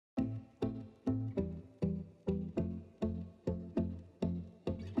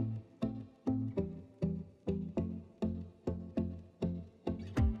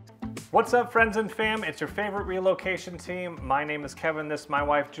What's up, friends and fam? It's your favorite relocation team. My name is Kevin, this is my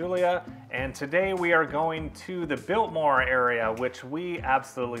wife Julia, and today we are going to the Biltmore area, which we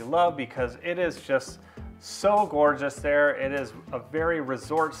absolutely love because it is just so gorgeous there. It is a very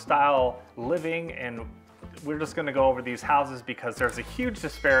resort style living, and we're just going to go over these houses because there's a huge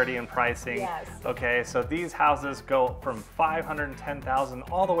disparity in pricing. Yes. Okay, so these houses go from $510,000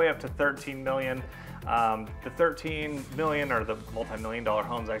 all the way up to $13 million. The 13 million, or the multi-million dollar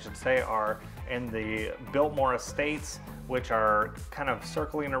homes I should say, are in the Biltmore estates, which are kind of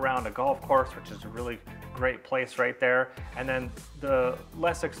circling around a golf course, which is a really great place right there. And then the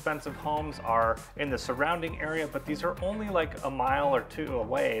less expensive homes are in the surrounding area, but these are only like a mile or two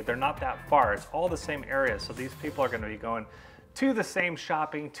away. They're not that far. It's all the same area. So these people are going to be going to the same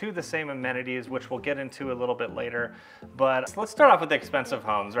shopping, to the same amenities, which we'll get into a little bit later. But let's start off with the expensive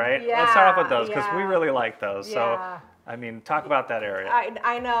homes, right? Yeah, let's start off with those because we yeah. really like those. Yeah. So, I mean, talk about that area.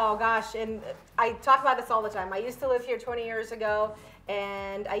 I know, gosh, and I talk about this all the time. I used to live here 20 years ago,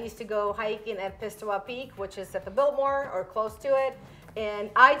 and I used to go hiking at Pistoia Peak, which is at the Biltmore or close to it. And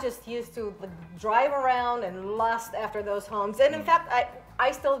I just used to drive around and lust after those homes. And in fact,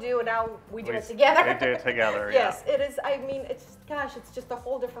 I still do, and now we do it together. We do it together, Yes, yeah. it is. I mean, it's, gosh, it's just a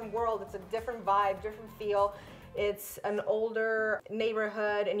whole different world. It's a different vibe, different feel. It's an older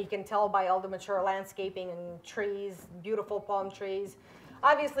neighborhood, and you can tell by all the mature landscaping and trees, beautiful palm trees.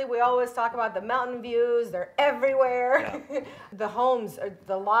 Obviously, we always talk about the mountain views. They're everywhere. Yeah. The homes,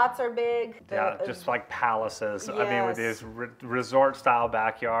 the lots are big. Just like palaces. Yes. I mean, with these resort-style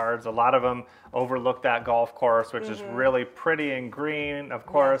backyards. A lot of them overlook that golf course, which is really pretty and green, of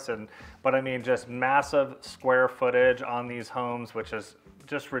course. Yes. But I mean, just massive square footage on these homes, which is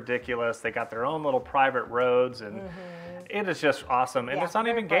just ridiculous. They got their own little private roads, and it is just awesome. And it's not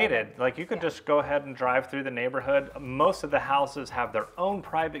even gated. Like, you could just go ahead and drive through the neighborhood. Most of the houses have their own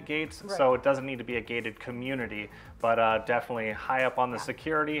private gates, so it doesn't need to be a gated community, but definitely high up on the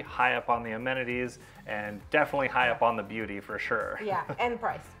security, high up on the amenities, and definitely high up on the beauty for sure. Yeah, and the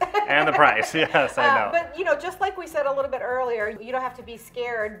price. And the price, yes, I know. But you know, just like we said a little bit earlier, you don't have to be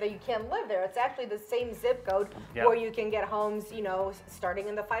scared that you can't live there. It's actually the same zip code where you can get homes, you know, starting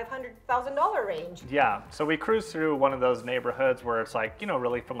in the $500,000 range. Yeah, so we cruise through one of those neighborhoods where it's like, you know,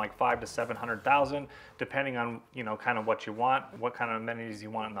 really from like 5 to 700,000, depending on, you know, kind of what you want, what kind of amenities you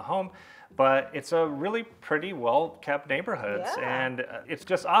want in the home. But it's a really pretty well-kept neighborhoods, and it's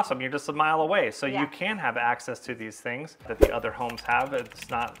just awesome. You're just a mile away, so you can have access to these things that the other homes have. It's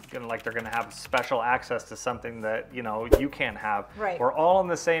not gonna, like, they're gonna have special access to something that, you know, you can't have. Right. We're all in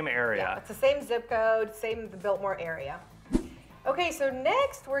the same area. Yeah, it's the same zip code, same the Biltmore area. Okay, so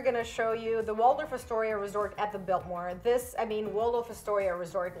next we're going to show you the Waldorf Astoria Resort at the Biltmore. This, I mean, Waldorf Astoria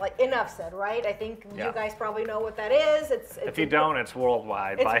Resort, like, enough said, right? I think you guys probably know what that is. If you don't, it's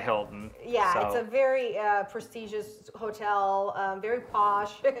Worldwide by Hilton. Yeah, so. It's a very prestigious hotel, very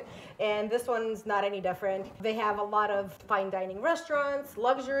posh, and this one's not any different. They have a lot of fine dining restaurants,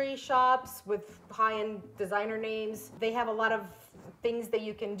 luxury shops with high-end designer names. They have a lot of things that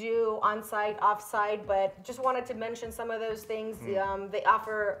you can do on-site, off-site, but just wanted to mention some of those things. They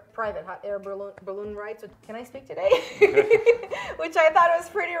offer private hot air balloon rides. Can I speak today? Which I thought was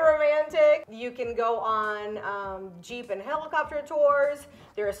pretty romantic. You can go on Jeep and helicopter tours.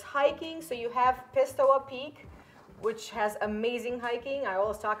 There's hiking, so you have Pistoia Peak, which has amazing hiking. I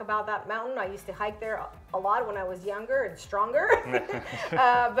always talk about that mountain. I used to hike there a lot when I was younger and stronger.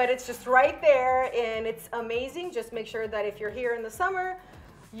 But it's just right there, and it's amazing. Just make sure that if you're here in the summer,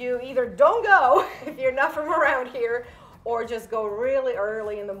 you either don't go if you're not from around here, or just go really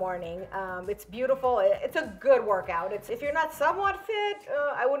early in the morning. It's beautiful. It's a good workout. If you're not somewhat fit,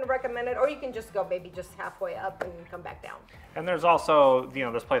 I wouldn't recommend it, or you can just go maybe just halfway up and come back down. And there's also, you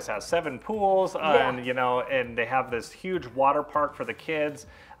know, this place has 7 pools, and, you know, and they have this huge water park for the kids,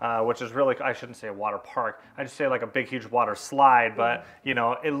 which is really, I shouldn't say a water park, I just say like a big, huge water slide, but, you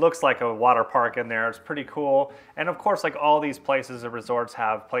know, it looks like a water park in there. It's pretty cool. And of course, like all these places and resorts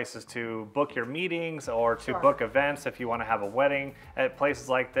have places to book your meetings or to book events if you want to have a wedding at places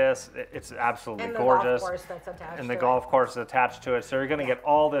like this. It's absolutely gorgeous. And the golf course that's attached and the golf course is attached to it. So you're going to get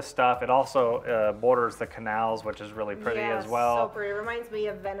all this stuff. It also borders the canals, which is really pretty as well. So pretty. It reminds me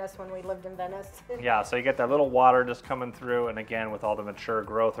of Venice when we lived in Venice. Yeah, so you get that little water just coming through, and again, with all the mature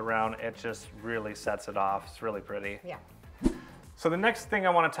growth around, it just really sets it off. It's really pretty. Yeah. So the next thing I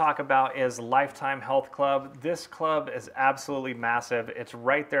want to talk about is Lifetime Health Club. This club is absolutely massive. It's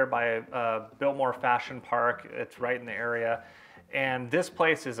right there by Biltmore Fashion Park. It's right in the area. And this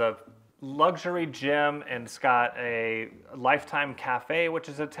place is a luxury gym, and it's got a Lifetime Cafe, which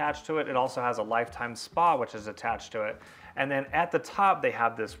is attached to it. It also has a Lifetime Spa, which is attached to it. And then at the top, they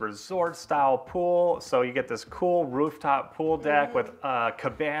have this resort style pool. So you get this cool rooftop pool deck with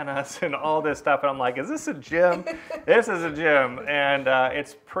cabanas and all this stuff. And I'm like, is this a gym? This is a gym. And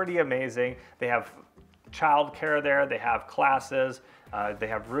it's pretty amazing. They have childcare there. They have classes. They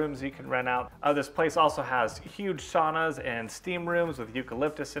have rooms you can rent out. This place also has huge saunas and steam rooms with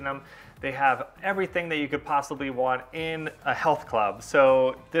eucalyptus in them. They have everything that you could possibly want in a health club.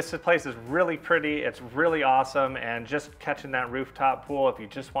 So this place is really pretty. It's really awesome. And just catching that rooftop pool, if you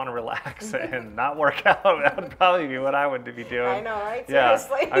just want to relax and not work out, that would probably be what I would be doing. I know, right? Yeah.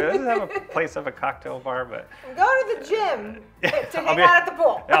 Seriously. I doesn't have a place of a cocktail bar, but go to the gym to hang out at the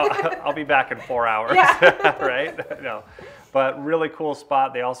pool. I'll be back in 4 hours. Yeah. Right? No. But really cool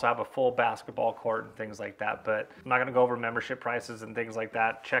spot. They also have a full basketball court and things like that. But I'm not going to go over membership prices and things like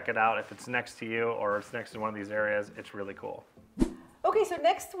that. Check it out if it's next to you or it's next to one of these areas. It's really cool. Okay, so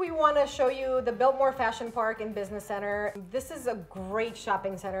next we want to show you the Biltmore Fashion Park and Business Center. This is a great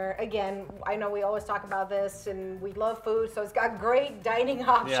shopping center. Again, I know we always talk about this and we love food, so it's got great dining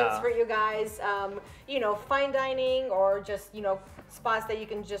options for you guys. You know, fine dining or just, you know, spots that you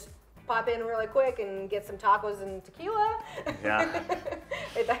can just pop in really quick and get some tacos and tequila. Yeah.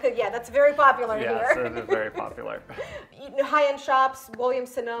 Yeah, that's very popular here. Yes, it is very popular. High-end shops,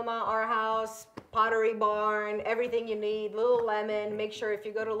 Williams-Sonoma, Our House, Pottery Barn, everything you need. Lululemon, make sure if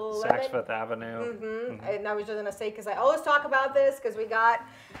you go to Lululemon. Saks Fifth Avenue. And I was just gonna say, because I always talk about this, because we got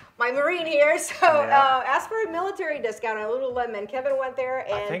my Marine here, so ask for a military discount at Lululemon. Kevin went there,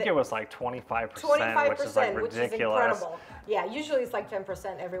 and I think it was like 25%, 25%, which is like ridiculous. Which is incredible. Yeah, usually it's like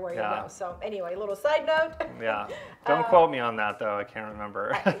 10% everywhere you go. So anyway, little side note. Yeah, don't quote me on that though. I can't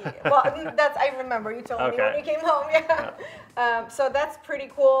remember. Well, I remember you told me when you came home. Yeah. So that's pretty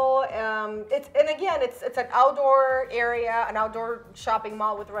cool. And again, it's an outdoor area, an outdoor shopping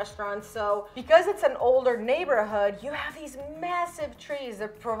mall with restaurants. So because it's an older neighborhood, you have these massive trees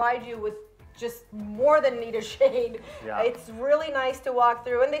that provide you with just more than needed shade. Yeah. It's really nice to walk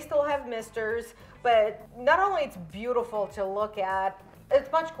through, and they still have misters. But not only it's beautiful to look at,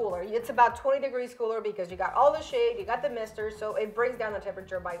 it's much cooler. It's about 20 degrees cooler because you got all the shade, you got the misters, so it brings down the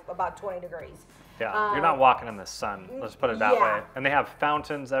temperature by about 20 degrees. Yeah, you're not walking in the sun, let's put it that way. And they have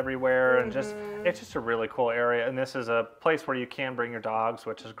fountains everywhere, and it's just a really cool area. And this is a place where you can bring your dogs,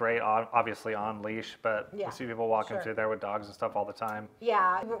 which is great, obviously on leash, but you see people walking through there with dogs and stuff all the time.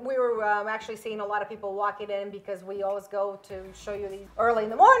 Yeah, we were actually seeing a lot of people walking in because we always go to show you these early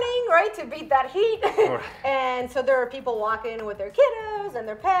in the morning, right, to beat that heat. And so there are people walking with their kiddos and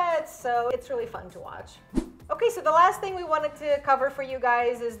their pets, so it's really fun to watch. Okay, so the last thing we wanted to cover for you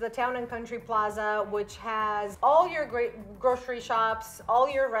guys is the Town and Country Plaza, which has all your great grocery shops, all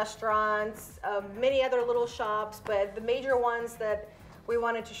your restaurants, many other little shops, but the major ones that we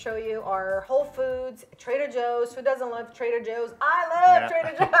wanted to show you are Whole Foods, Trader Joe's. Who doesn't love Trader Joe's? I love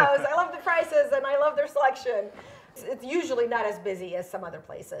Trader Joe's. I love the prices and I love their selection. It's usually not as busy as some other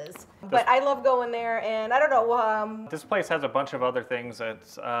places, but I love going there, and I don't know. This place has a bunch of other things.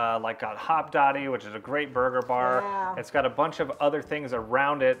 It's like got Hop Dotty, which is a great burger bar. Yeah. It's got a bunch of other things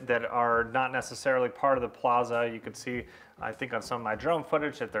around it that are not necessarily part of the plaza. You could see, I think on some of my drone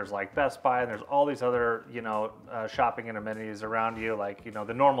footage, that there's like Best Buy, and there's all these other, you know, shopping and amenities around you, like, you know,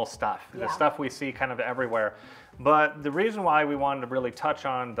 the normal stuff, the stuff we see kind of everywhere. But the reason why we wanted to really touch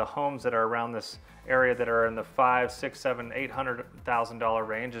on the homes that are around this area that are in the $500,000, $600,000, $700,000, $800,000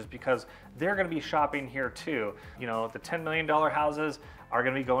 range is because they're going to be shopping here too. You know, the $10 million houses are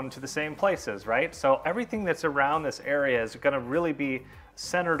going to be going to the same places, right? So everything that's around this area is going to really be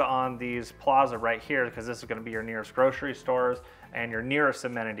centered on these plaza right here, because this is going to be your nearest grocery stores and your nearest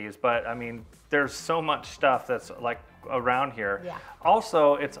amenities. But I mean, there's so much stuff that's like around here. Yeah.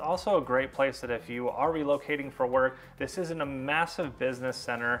 Also, it's also a great place that if you are relocating for work, this isn't a massive business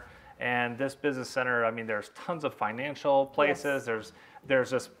center. And this business center, I mean, there's tons of financial places. Yes.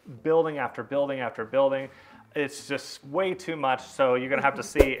 There's just building after building after building. It's just way too much. So you're gonna have to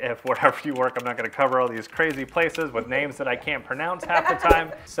see if wherever you work, I'm not gonna cover all these crazy places with names that I can't pronounce half the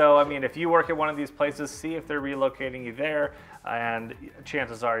time. So I mean, if you work at one of these places, see if they're relocating you there, and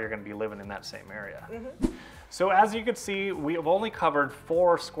chances are you're gonna be living in that same area. So as you can see, we have only covered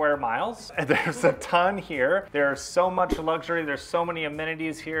 4 square miles. There's a ton here. There's so much luxury. There's so many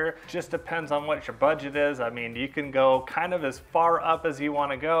amenities here. Just depends on what your budget is. I mean, you can go kind of as far up as you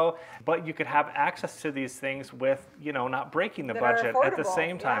want to go, but you could have access to these things with, you know, not breaking the budget at the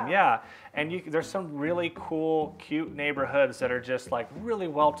same time. Yeah. And there's some really cool, cute neighborhoods that are just like really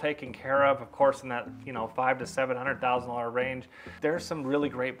well taken care of course, in that, you know, $500,000 to $700,000 range. range. There's some really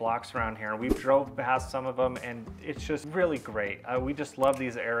great blocks around here. We've drove past some of them and it's just really great. We just love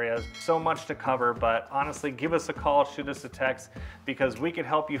these areas. So much to cover, but honestly, give us a call, shoot us a text, because we can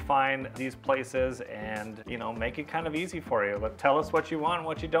help you find these places and, you know, make it kind of easy for you. Tell us what you want and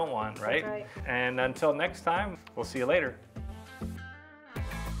what you don't want, right? That's right. And until next time, we'll see you later.